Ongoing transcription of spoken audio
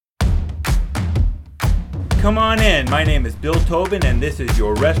Come on in. My name is Bill Tobin, and this is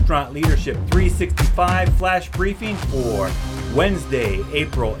your Restaurant Leadership 365 flash briefing for Wednesday,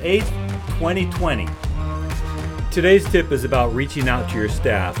 April 8th, 2020. Today's tip is about reaching out to your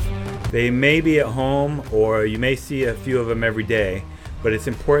staff. They may be at home, or you may see a few of them every day, but it's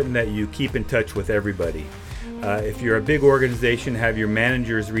important that you keep in touch with everybody. If you're a big organization, have your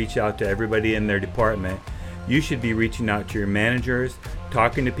managers reach out to everybody in their department. You should be reaching out to your managers,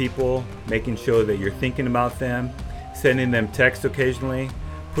 talking to people, making sure that you're thinking about them, sending them texts occasionally,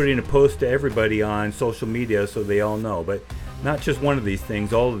 putting a post to everybody on social media so they all know. But not just one of these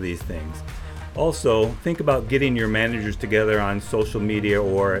things, all of these things. Also, think about getting your managers together on social media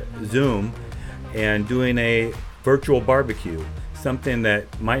or Zoom and doing a virtual barbecue, something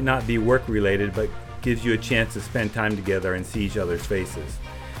that might not be work related but gives you a chance to spend time together and see each other's faces.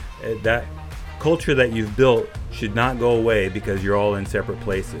 That culture that you've built should not go away because you're all in separate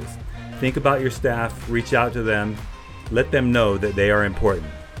places. Think about your staff, reach out to them, let them know that they are important,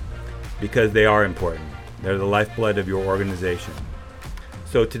 because they are important. They're the lifeblood of your organization.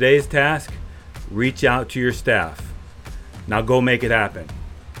 So today's task, reach out to your staff. Now go make it happen.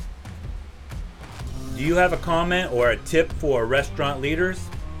 Do you have a comment or a tip for restaurant leaders?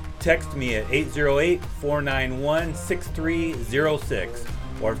 Text me at 808-491-6306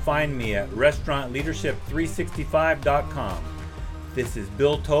 or find me at restaurantleadership365.com. This is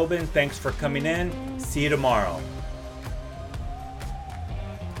Bill Tobin. Thanks for coming in. See you tomorrow.